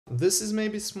This is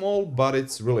maybe small, but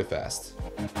it's really fast.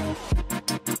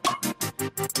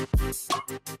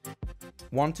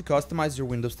 Want to customize your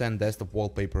Windows 10 desktop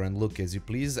wallpaper and look as you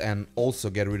please, and also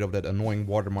get rid of that annoying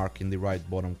watermark in the right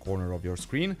bottom corner of your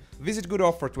screen? Visit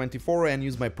GoodOffer24 and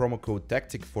use my promo code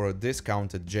TACTIC for a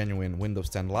discounted genuine Windows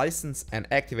 10 license and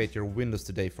activate your Windows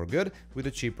today for good with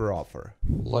a cheaper offer.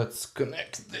 Let's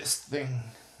connect this thing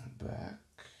back.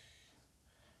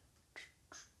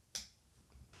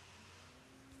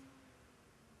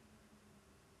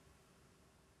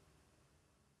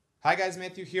 Hi guys,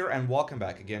 Matthew here and welcome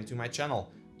back again to my channel.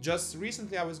 Just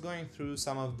recently I was going through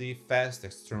some of the fast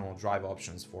external drive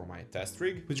options for my test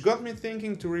rig, which got me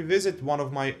thinking to revisit one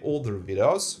of my older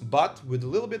videos, but with a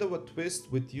little bit of a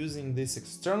twist with using this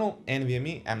external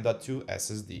NVMe M.2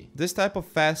 SSD. This type of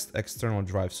fast external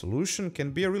drive solution can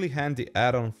be a really handy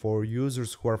add-on for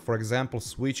users who are, for example,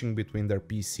 switching between their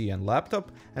PC and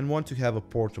laptop and want to have a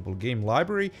portable game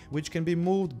library which can be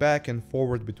moved back and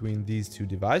forward between these two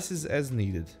devices as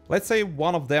needed. Let's say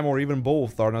one of them or even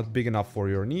both are not big enough for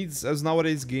your needs, as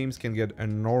nowadays games can get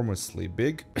enormously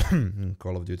big in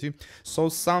Call of Duty, so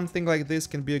something like this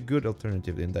can be a good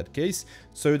alternative in that case,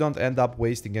 so you don't end up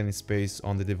wasting any space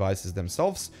on the devices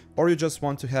themselves, or you just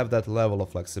want to have that level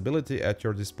of flexibility at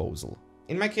your disposal.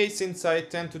 In my case, since I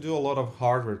tend to do a lot of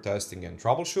hardware testing and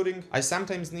troubleshooting, I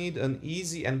sometimes need an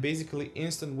easy and basically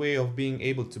instant way of being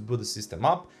able to boot the system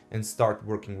up and start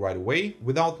working right away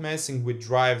without messing with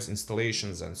drives,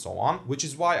 installations and so on, which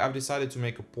is why I've decided to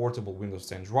make a portable Windows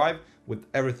 10 drive with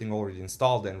everything already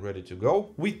installed and ready to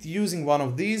go, with using one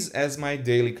of these as my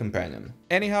daily companion.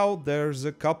 Anyhow, there's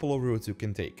a couple of routes you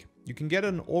can take. You can get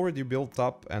an already built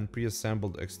up and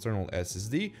pre-assembled external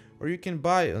SSD, or you can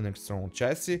buy an external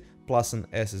chassis plus an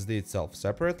SSD itself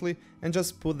separately and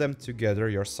just put them together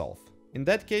yourself. In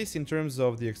that case, in terms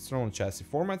of the external chassis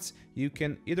formats, you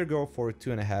can either go for a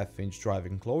 2.5-inch drive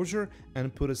enclosure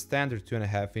and put a standard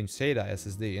 2.5-inch SATA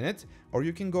SSD in it, or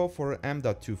you can go for an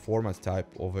M.2 format type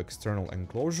of external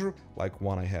enclosure, like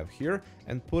one I have here,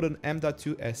 and put an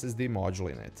M.2 SSD module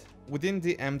in it. Within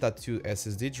the M.2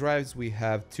 SSD drives, we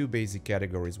have two basic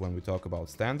categories when we talk about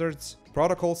standards: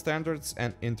 protocol standards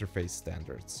and interface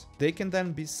standards. They can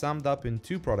then be summed up in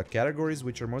two product categories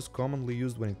which are most commonly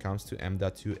used when it comes to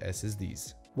M.2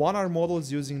 SSDs. One are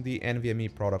models using the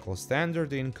NVMe protocol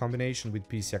standard in combination with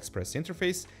PCI Express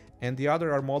interface, and the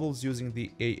other are models using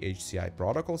the AHCI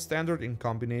protocol standard in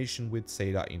combination with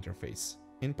SATA interface.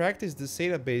 In practice, the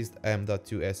SATA-based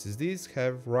M.2 SSDs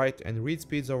have write and read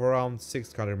speeds of around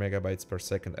 600 MB per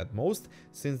second at most,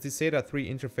 since the SATA 3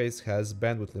 interface has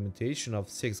bandwidth limitation of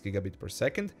 6 GB per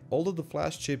second, although the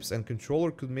flash chips and controller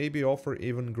could maybe offer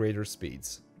even greater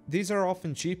speeds. These are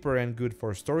often cheaper and good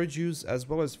for storage use, as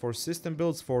well as for system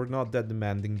builds for not that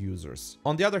demanding users.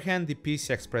 On the other hand, the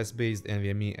PCI Express based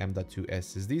NVMe M.2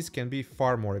 SSDs can be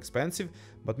far more expensive,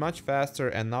 but much faster,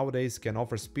 and nowadays can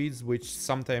offer speeds which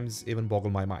sometimes even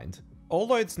boggle my mind.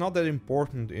 Although it's not that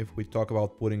important if we talk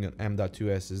about putting an M.2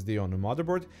 SSD on a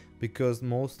motherboard, because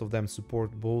most of them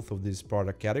support both of these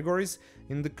product categories,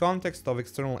 in the context of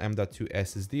external M.2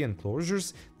 SSD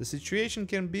enclosures, the situation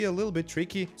can be a little bit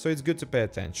tricky, so it's good to pay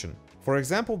attention. For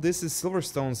example, this is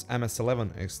Silverstone's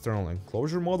MS11 external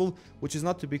enclosure model, which is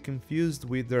not to be confused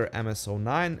with their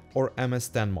MS09 or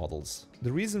MS10 models.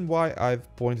 The reason why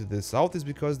I've pointed this out is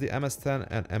because the MS10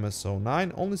 and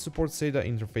MS09 only support SATA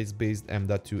interface-based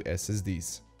M.2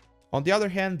 SSDs. On the other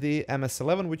hand, the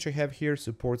MS11, which I have here,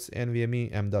 supports NVMe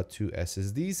M.2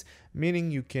 SSDs, meaning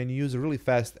you can use a really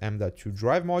fast M.2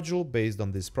 drive module based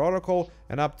on this protocol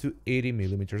and up to 80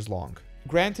 mm long.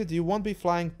 Granted, you won't be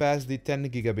flying past the 10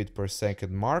 gigabit per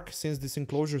second mark, since this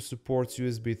enclosure supports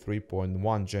USB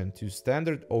 3.1 Gen 2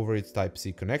 standard over its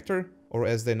Type-C connector, or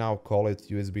as they now call it,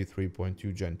 USB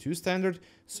 3.2 Gen 2 standard,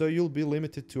 so you'll be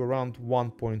limited to around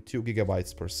 1.2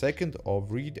 gigabytes per second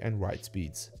of read and write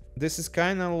speeds. This is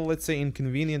kinda, let's say,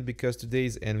 inconvenient because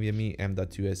today's NVMe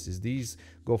M.2 SSDs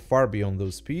go far beyond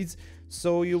those speeds,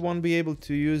 so you won't be able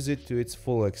to use it to its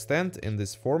full extent in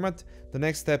this format. The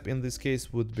next step in this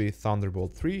case would be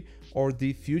Thunderbolt 3 or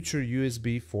the future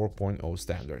USB 4.0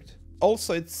 standard.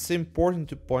 Also, it's important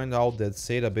to point out that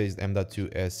SATA-based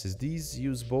M.2 SSDs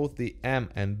use both the M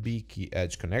and B key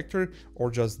edge connector, or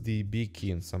just the B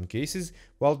key in some cases,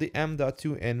 while the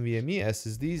M.2 NVMe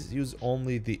SSDs use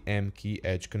only the M key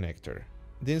edge connector.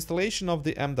 The installation of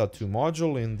the M.2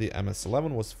 module in the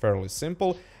MS11 was fairly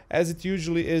simple, as it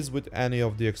usually is with any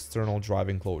of the external drive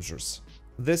enclosures.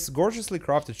 This gorgeously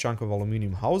crafted chunk of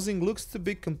aluminum housing looks to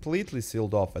be completely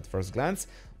sealed off at first glance,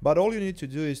 but all you need to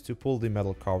do is to pull the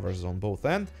metal covers on both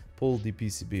ends, pull the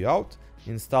PCB out,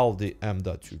 install the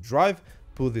M.2 drive,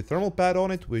 put the thermal pad on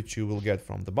it, which you will get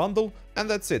from the bundle, and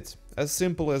that's it. As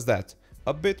simple as that.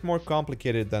 A bit more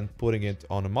complicated than putting it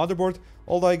on a motherboard,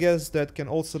 although I guess that can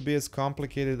also be as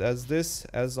complicated as this,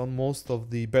 as on most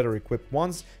of the better equipped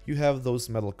ones you have those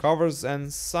metal covers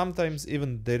and sometimes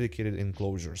even dedicated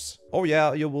enclosures. Oh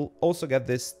yeah, you will also get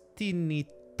this teeny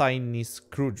tiny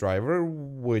screwdriver,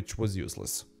 which was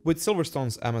useless. With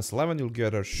Silverstone's MS11 you'll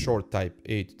get a short Type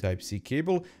A to Type C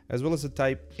cable, as well as a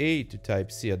Type A to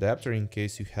Type C adapter in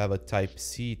case you have a Type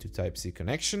C to Type C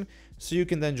connection, so you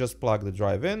can then just plug the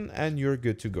drive in and you're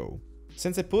good to go.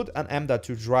 Since I put an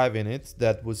M.2 drive in it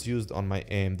that was used on my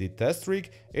AMD test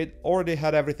rig, it already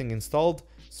had everything installed,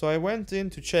 so I went in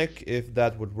to check if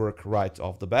that would work right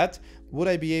off the bat. Would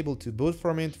I be able to boot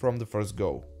from it from the first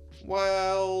go?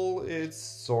 Well, it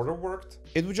sort of worked.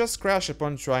 It would just crash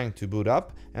upon trying to boot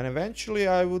up, and eventually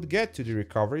I would get to the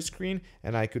recovery screen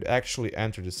and I could actually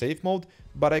enter the safe mode,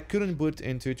 but I couldn't boot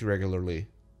into it regularly.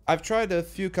 I've tried a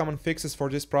few common fixes for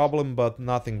this problem, but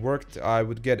nothing worked. I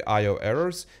would get I/O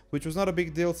errors, which was not a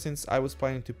big deal since I was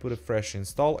planning to put a fresh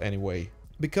install anyway.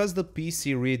 Because the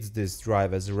PC reads this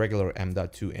drive as a regular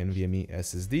M.2 NVMe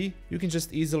SSD, you can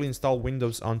just easily install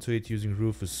Windows onto it using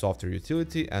Rufus software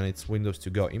utility and its Windows to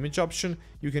Go image option.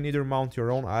 You can either mount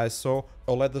your own ISO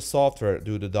or let the software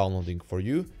do the downloading for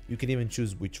you. You can even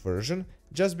choose which version.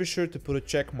 Just be sure to put a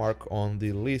check mark on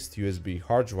the list USB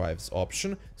hard drives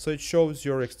option so it shows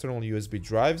your external USB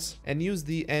drives, and use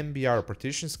the MBR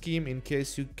partition scheme in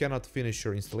case you cannot finish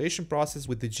your installation process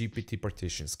with the GPT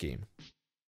partition scheme.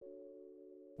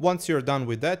 Once you're done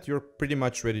with that, you're pretty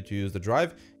much ready to use the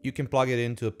drive. You can plug it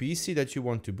into a PC that you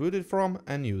want to boot it from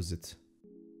and use it.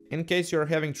 In case you're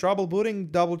having trouble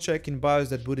booting, double check in BIOS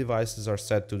that boot devices are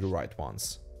set to the right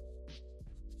ones.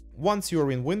 Once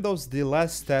you're in Windows, the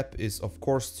last step is of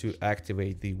course to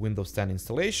activate the Windows 10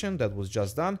 installation that was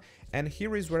just done, and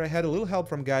here is where I had a little help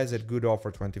from guys at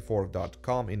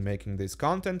goodoffer24.com in making this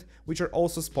content, which are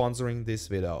also sponsoring this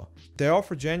video. They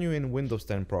offer genuine Windows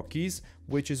 10 Pro keys,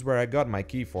 which is where I got my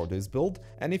key for this build,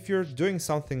 and if you're doing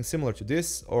something similar to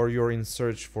this, or you're in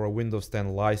search for a Windows 10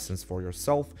 license for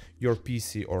yourself, your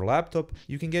PC or laptop,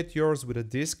 you can get yours with a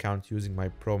discount using my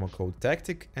promo code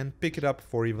TACTIC and pick it up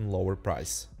for even lower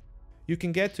price. You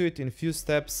can get to it in few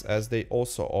steps, as they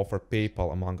also offer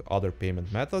PayPal among other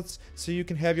payment methods, so you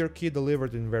can have your key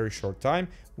delivered in very short time,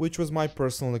 which was my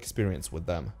personal experience with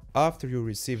them. After you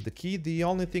receive the key, the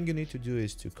only thing you need to do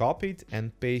is to copy it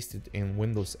and paste it in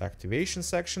Windows activation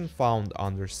section found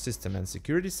under System and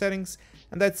Security settings,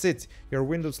 and that's it, your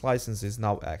Windows license is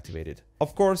now activated.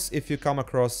 Of course, if you come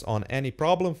across on any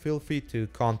problem, feel free to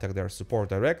contact their support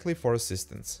directly for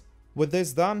assistance. With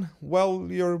this done, well,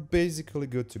 you're basically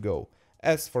good to go.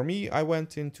 As for me, I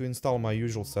went in to install my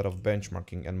usual set of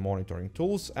benchmarking and monitoring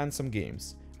tools and some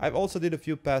games. I've also did a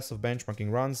few passive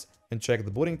benchmarking runs and checked the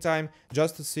booting time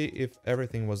just to see if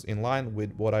everything was in line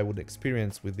with what I would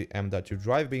experience with the M.2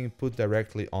 drive being put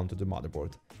directly onto the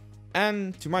motherboard.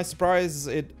 And to my surprise,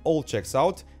 it all checks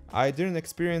out. I didn't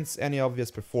experience any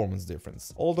obvious performance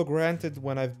difference. Although granted,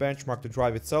 when I've benchmarked the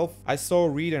drive itself, I saw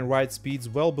read and write speeds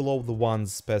well below the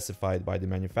ones specified by the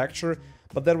manufacturer,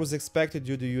 but that was expected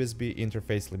due to USB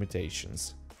interface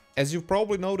limitations. As you've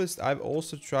probably noticed, I've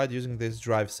also tried using this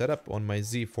drive setup on my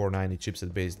Z490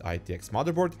 chipset based ITX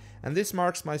motherboard, and this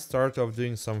marks my start of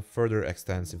doing some further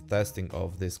extensive testing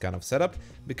of this kind of setup,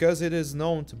 because it is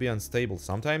known to be unstable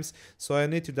sometimes, so I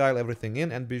need to dial everything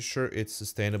in and be sure it's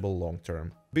sustainable long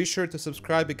term. Be sure to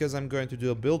subscribe because I'm going to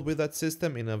do a build with that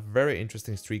system in a very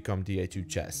interesting Streetcom DA2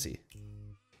 chassis.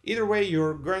 Either way,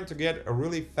 you're going to get a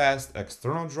really fast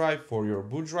external drive for your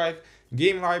boot drive,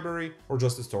 game library, or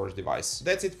just a storage device.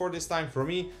 That's it for this time from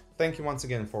me. Thank you once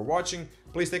again for watching.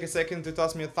 Please take a second to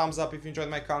toss me a thumbs up if you enjoyed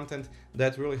my content.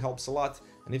 That really helps a lot.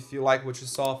 And if you like what you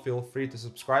saw, feel free to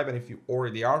subscribe. And if you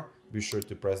already are, be sure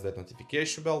to press that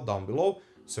notification bell down below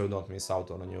so you don't miss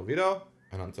out on a new video.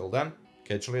 And until then,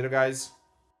 catch you later, guys.